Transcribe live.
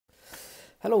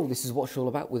Hello, this is Watch All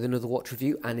About with another watch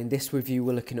review, and in this review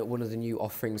we're looking at one of the new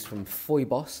offerings from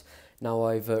Phoibos. Now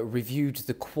I've reviewed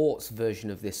the quartz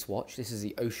version of this watch. This is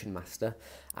the Ocean Master,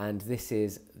 and this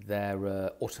is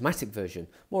their automatic version.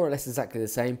 More or less exactly the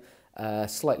same,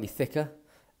 slightly thicker,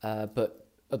 but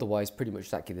otherwise pretty much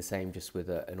exactly the same, just with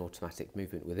an automatic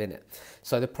movement within it.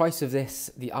 So the price of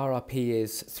this, the RRP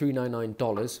is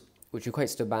 $399, which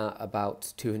equates to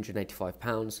about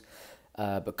 £285.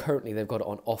 But currently they've got it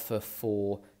on offer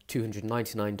for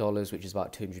 $299, which is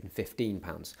about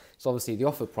 £215. So obviously the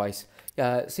offer price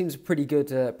seems a pretty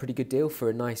good deal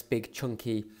for a nice big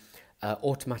chunky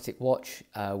automatic watch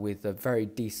with a very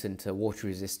decent water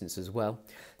resistance as well.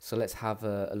 So let's have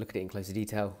a look at it in closer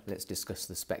detail. Let's discuss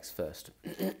the specs first.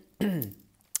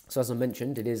 So as I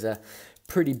mentioned, it is a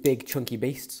pretty big chunky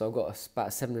beast. So I've got about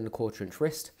a 7¼ inch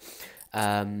wrist.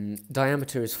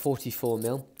 Diameter is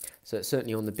 44mm, so it's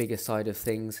certainly on the bigger side of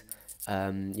things.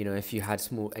 You know, if you had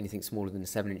anything smaller than a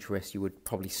 7-inch wrist, you would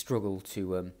probably struggle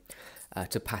to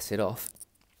pass it off.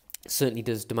 It certainly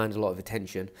does demand a lot of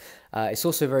attention. It's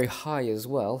also very high as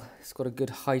well. It's got a good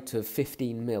height of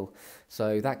 15mm,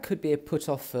 so that could be a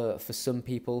put-off for some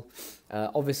people.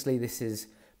 Obviously, this is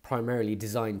primarily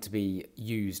designed to be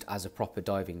used as a proper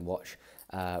diving watch,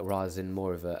 rather than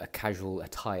more of a casual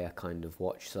attire kind of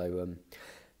watch. So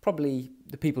probably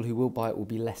the people who will buy it will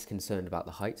be less concerned about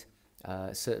the height.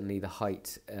 Certainly the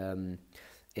height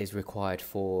is required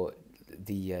for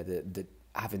the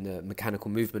having the mechanical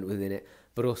movement within it,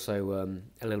 but also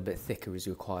a little bit thicker is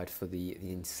required for the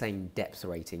insane depth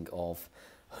rating of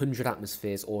 100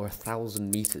 atmospheres or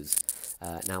 1,000 meters.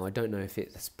 Now I don't know if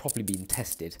it's properly been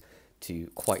tested to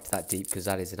quite that deep, because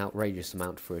that is an outrageous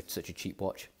amount for such a cheap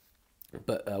watch.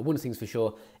 But one thing's for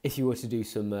sure, if you were to do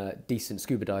some decent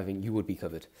scuba diving, you would be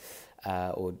covered,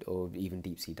 or even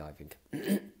deep sea diving.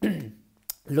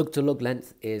 Lug to lug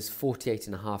length is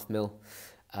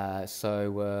 48.5mm,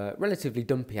 so relatively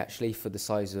dumpy actually for the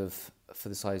size of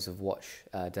watch.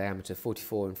 Diameter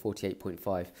 44 and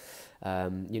 48.5.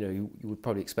 You know, you would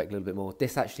probably expect a little bit more.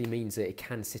 This actually means that it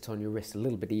can sit on your wrist a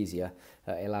little bit easier.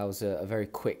 It allows a very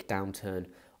quick downturn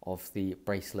of the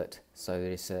bracelet, so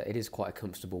that it is quite a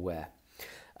comfortable wear.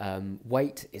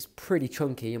 Weight is pretty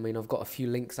chunky. I mean, I've got a few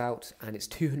links out, and it's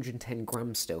 210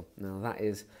 grams still. Now that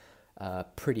is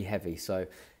pretty heavy, so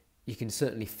you can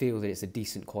certainly feel that it's a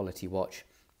decent quality watch.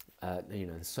 You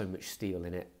know, there's so much steel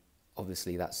in it.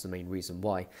 Obviously, that's the main reason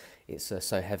why it's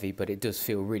so heavy, but it does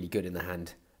feel really good in the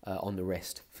hand, on the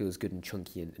wrist. Feels good and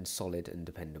chunky and solid and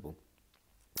dependable.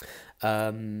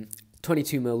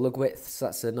 22mm lug width, so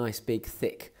that's a nice big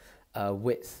thick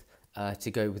width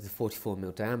to go with the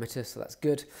 44mm diameter, so that's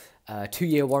good.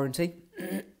 2-year warranty,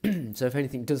 so if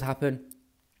anything does happen,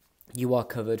 you are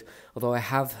covered. Although I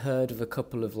have heard of a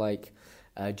couple of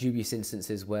dubious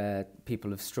instances where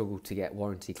people have struggled to get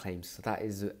warranty claims, so that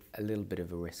is a little bit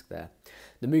of a risk there.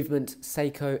 The movement,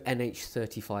 Seiko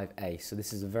NH35A, so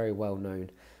this is a very well-known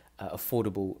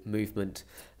affordable movement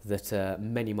that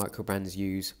many micro brands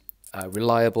use.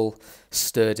 Reliable,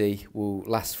 sturdy, will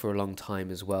last for a long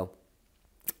time as well,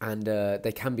 and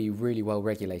they can be really well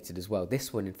regulated as well.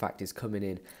 This one in fact is coming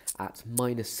in at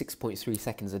 -6.3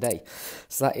 seconds a day,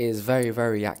 so that is very,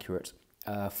 very accurate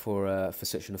for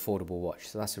such an affordable watch,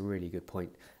 so that's a really good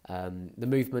point. The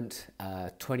movement,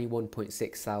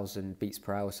 21.6 thousand beats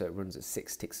per hour, so it runs at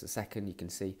 6 ticks a second. You can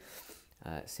see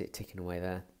it ticking away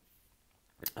there.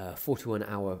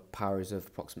 41-hour power reserve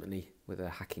approximately, with a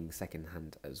hacking second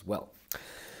hand as well.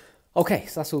 Okay,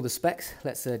 so that's all the specs.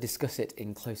 Let's discuss it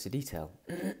in closer detail.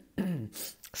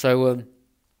 So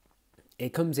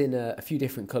it comes in a few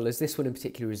different colours. This one in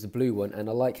particular is the blue one, and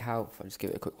I like how, if I just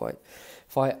give it a quick white,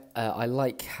 I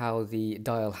like how the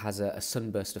dial has a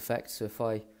sunburst effect. So if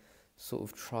I sort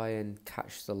of try and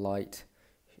catch the light,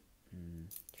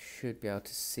 should be able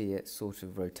to see it sort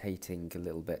of rotating a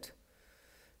little bit.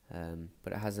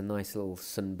 But it has a nice little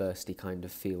sunbursty kind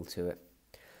of feel to it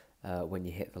when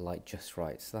you hit the light just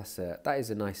right. So that is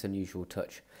a nice unusual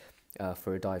touch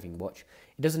for a diving watch.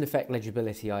 It doesn't affect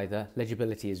legibility either.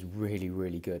 Legibility is really,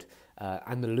 really good,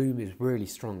 and the lume is really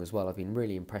strong as well. I've been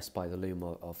really impressed by the lume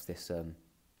of this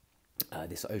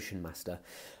this Ocean Master.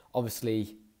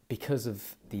 Obviously, because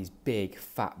of these big,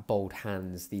 fat, bold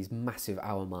hands, these massive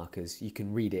hour markers, you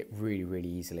can read it really, really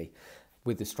easily.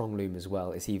 With the strong lume as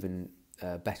well, it's even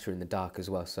better in the dark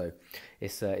as well, so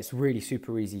it's really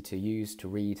super easy to use, to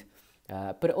read,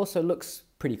 but it also looks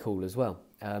pretty cool as well.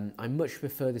 I much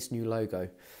prefer this new logo,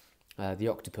 the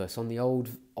octopus. On the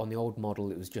old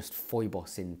model, it was just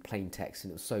Phoibos in plain text,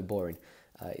 and it was so boring.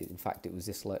 In fact, it was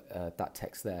this that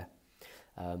text there,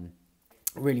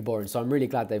 really boring. So I'm really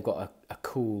glad they've got a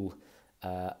cool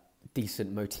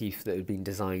decent motif that had been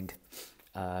designed,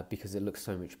 because it looks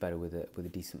so much better with a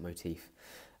decent motif.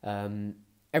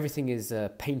 Everything is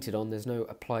painted on. There's no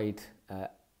applied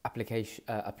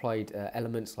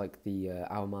elements like the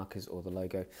hour markers or the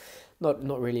logo.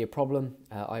 Not really a problem.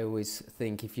 I always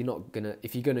think if you're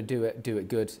gonna do it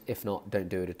good. If not, don't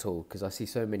do it at all, because I see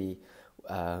so many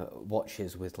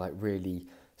watches with like really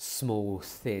small,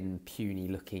 thin, puny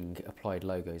looking applied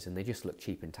logos, and they just look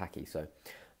cheap and tacky. So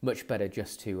much better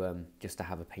just to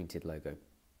have a painted logo.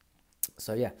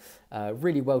 So yeah,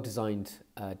 really well designed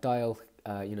dial.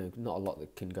 Not a lot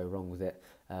that can go wrong with it.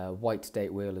 White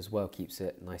date wheel as well keeps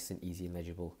it nice and easy and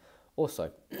legible.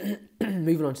 Also,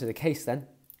 moving on to the case then,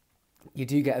 you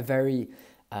do get a very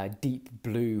deep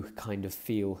blue kind of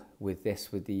feel with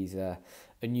this, with these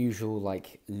unusual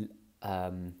like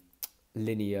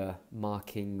linear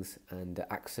markings and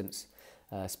accents,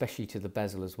 especially to the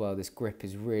bezel as well. This grip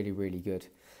is really, really good.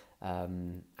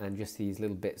 And just these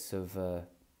little bits of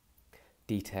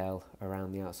detail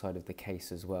around the outside of the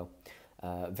case as well.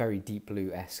 Very deep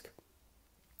blue-esque.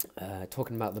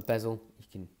 Talking about the bezel,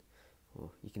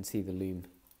 you can see the lume.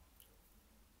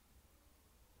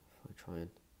 If I try and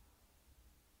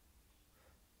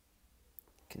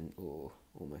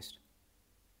almost,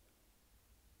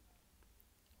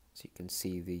 so you can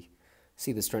see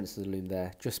the strength of the lume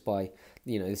there just by,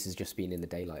 this has just been in the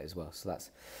daylight as well, so that's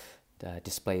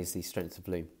displays the strength of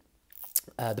lume.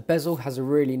 The bezel has a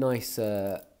really nice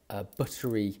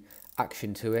buttery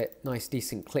action to it, nice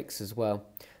decent clicks as well.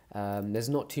 There's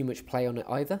not too much play on it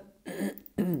either.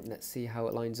 Let's see how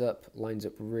it lines up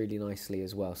really nicely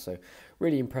as well. So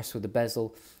really impressed with the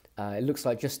bezel. It looks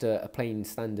like just a plain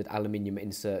standard aluminium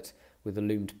insert with a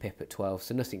loomed pip at 12,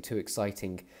 so nothing too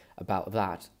exciting about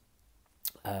that.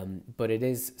 But it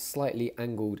is slightly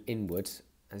angled inwards,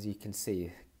 as you can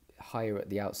see, higher at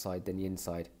the outside than the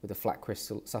inside, with a flat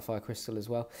crystal, sapphire crystal as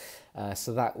well.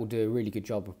 So that will do a really good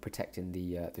job of protecting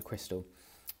the crystal.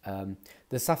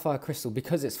 The sapphire crystal,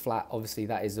 because it's flat, obviously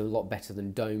that is a lot better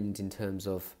than domed in terms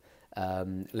of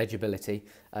legibility.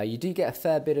 You do get a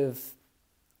fair bit of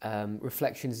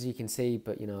reflections, as you can see,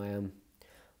 but I am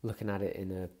looking at it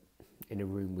in a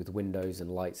room with windows and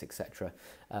lights, etc.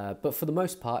 But for the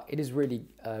most part, it is really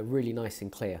really nice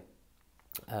and clear.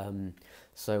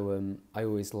 I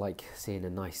always like seeing a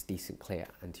nice, decent, clear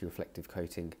anti-reflective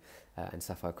coating and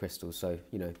sapphire crystal. So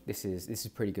this is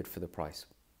pretty good for the price.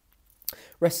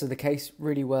 Rest of the case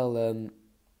really well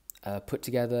put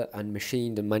together and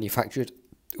machined and manufactured.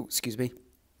 Oh, excuse me.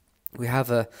 We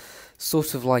have a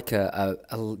sort of like a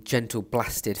gentle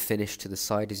blasted finish to the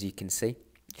side, as you can see,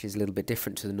 which is a little bit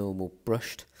different to the normal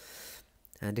brushed.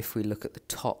 And if we look at the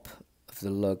top of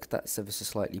the lug, that's ever so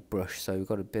slightly brushed, so we've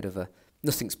got a bit of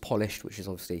nothing's polished, which is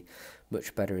obviously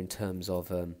much better in terms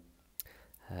of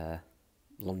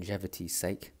longevity's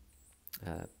sake.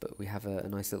 But we have a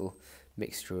nice little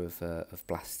mixture of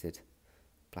blasted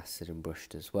and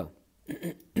brushed as well.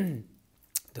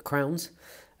 The crowns,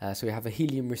 so we have a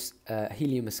helium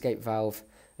escape valve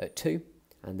at 2,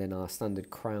 and then our standard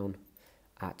crown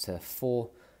at 4.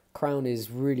 Crown is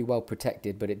really well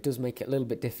protected, but it does make it a little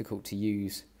bit difficult to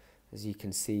use. As you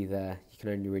can see there, you can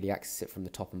only really access it from the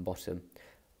top and bottom,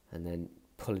 and then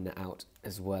pulling it out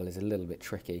as well is a little bit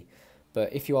tricky.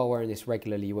 But if you are wearing this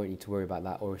regularly, you won't need to worry about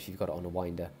that, or if you've got it on a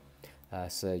winder.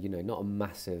 So not a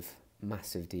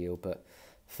massive deal, but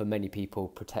for many people,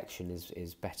 protection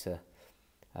is better,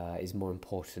 is more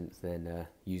important than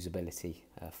usability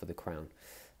for the crown.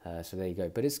 So there you go.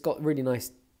 But it's got really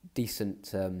nice,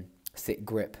 decent, thick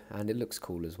grip, and it looks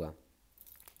cool as well.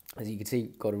 As you can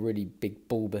see, got a really big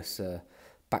bulbous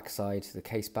backside to the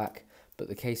case back, but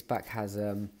the case back has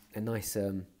a nice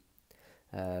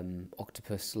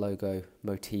octopus logo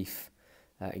motif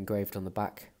engraved on the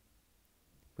back,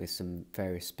 with some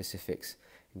various specifics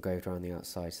engraved around the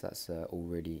outside, so that's all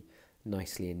really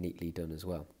nicely and neatly done as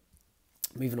well.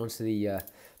 Moving on to the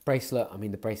bracelet. I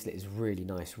mean, the bracelet is really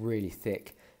nice, really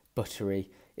thick, buttery.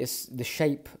 The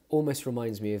shape almost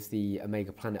reminds me of the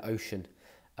Omega Planet Ocean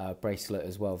bracelet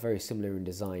as well, very similar in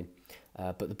design,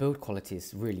 but the build quality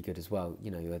is really good as well.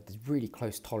 There's really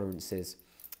close tolerances,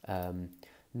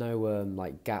 no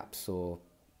like gaps or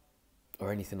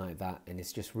anything like that, and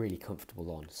it's just really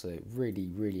comfortable on. So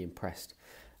really impressed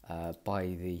by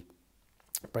the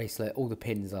bracelet. All the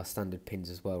pins are standard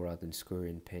pins as well, rather than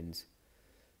screw-in pins,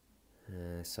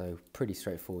 so pretty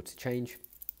straightforward to change.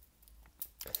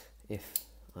 If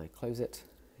I close it,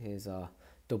 here's our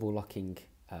double locking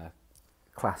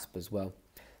clasp as well.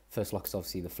 First lock is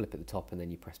obviously the flip at the top, and then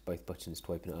you press both buttons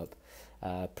to open it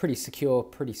up. Pretty secure,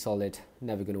 pretty solid,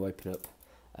 never going to open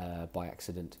up by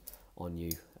accident on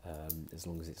you, as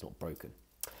long as it's not broken.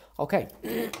 Okay,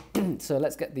 so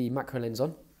let's get the macro lens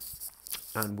on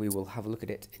and we will have a look at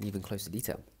it in even closer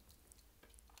detail.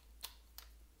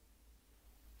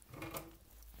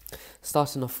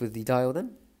 Starting off with the dial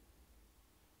then.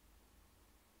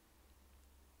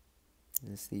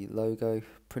 There's the logo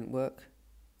print work,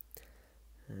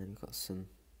 and we've got some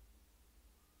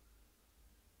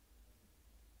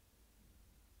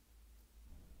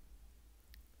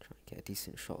try and get a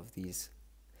decent shot of these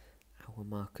hour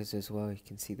markers as well. You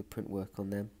can see the print work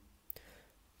on them,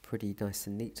 pretty nice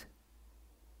and neat.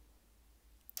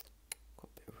 Got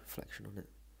a bit of reflection on it.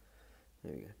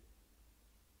 There we go.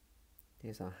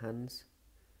 Here's our hands,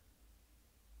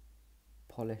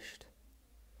 polished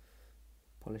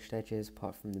edges,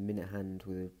 apart from the minute hand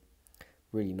with a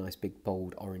really nice big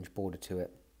bold orange border to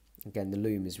it. Again, the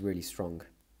loom is really strong.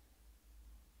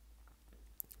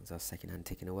 There's our second hand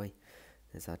ticking away.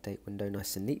 There's our date window,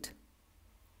 nice and neat.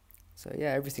 So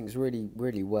yeah, everything's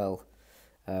really well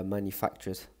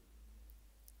manufactured.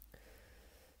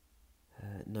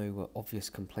 No obvious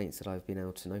complaints that I've been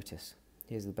able to notice.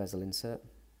 Here's the bezel insert.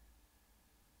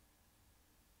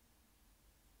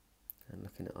 And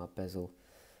looking at our bezel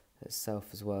itself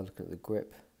as well, looking at the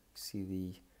grip, see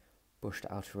the brushed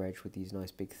outer edge with these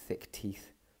nice big thick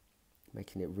teeth,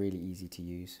 making it really easy to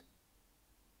use.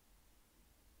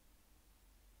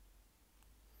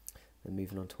 And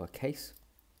moving on to our case.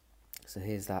 So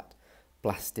here's that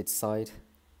blasted side.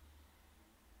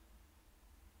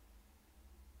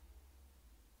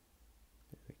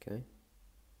 There we go.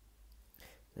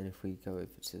 Then if we go over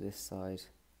to this side,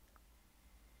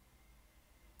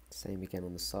 same again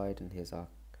on the side, and here's our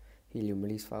helium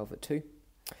release valve at 2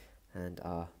 and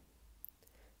our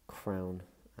crown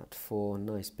at 4.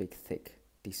 Nice big thick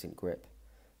decent grip,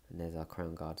 and there's our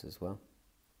crown guards as well.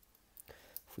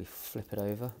 If we flip it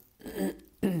over, we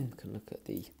can look at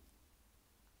the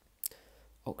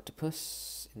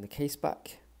octopus in the case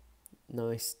back.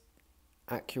 Nice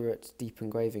accurate deep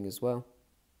engraving as well.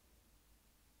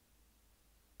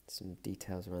 Some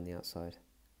details around the outside.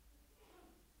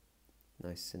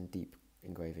 Nice and deep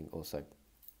engraving also.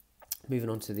 Moving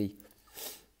on to the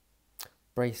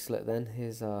bracelet then,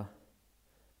 here's our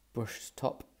brushed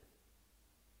top.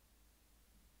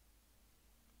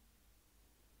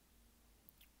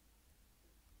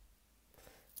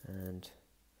 And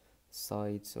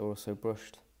sides are also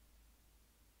brushed.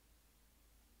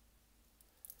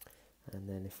 And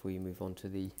then if we move on to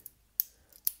the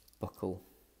buckle,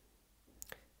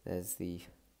 there's the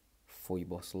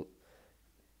Phoibos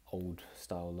old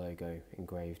style logo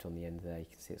engraved on the end there. You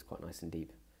can see it's quite nice and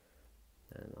deep.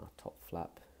 And our top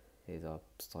flap, here's our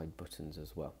side buttons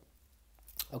as well.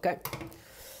 Okay,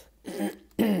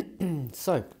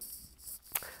 so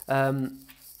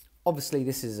obviously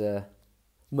this is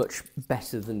much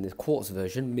better than the quartz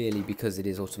version, merely because it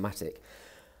is automatic,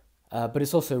 but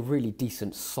it's also a really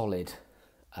decent solid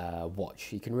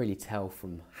watch. You can really tell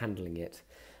from handling it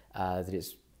that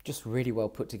it's just really well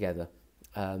put together.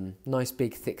 Nice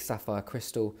big thick sapphire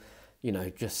crystal, you know,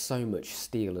 just so much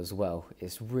steel as well.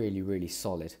 It's really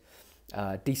solid.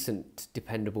 Decent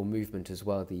dependable movement as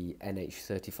well, the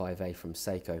NH35A from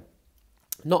Seiko.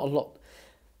 Not a lot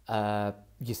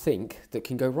you think that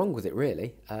can go wrong with it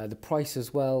really. The price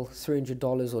as well,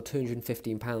 $300 or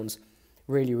 £215,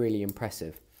 really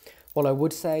impressive. What I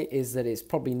would say is that it's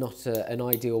probably not an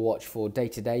ideal watch for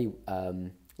day-to-day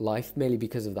life, merely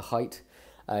because of the height.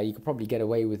 You could probably get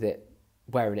away with it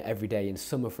wearing it every day in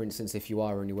summer, for instance, if you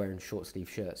are only wearing short sleeve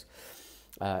shirts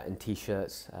and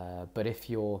t-shirts. But if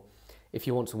you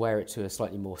want to wear it to a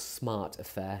slightly more smart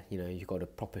affair, you know, you've got a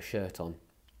proper shirt on,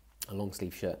 a long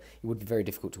sleeve shirt, it would be very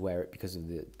difficult to wear it because of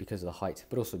the height,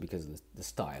 but also because of the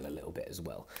style a little bit as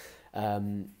well.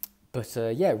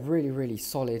 Yeah, really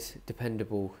solid,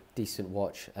 dependable, decent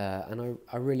watch, and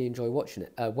I really enjoy watching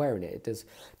it, wearing it. It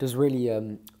does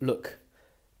really look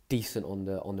decent on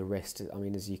the wrist. I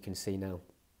mean, as you can see now,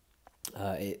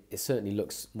 it certainly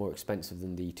looks more expensive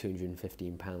than the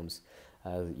 £215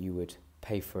 that you would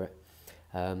pay for it.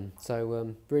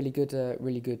 Really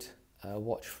good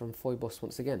watch from Phoibos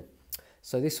once again.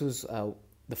 So this was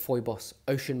the Phoibos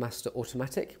Ocean Master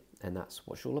Automatic, and that's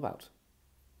what it's all about.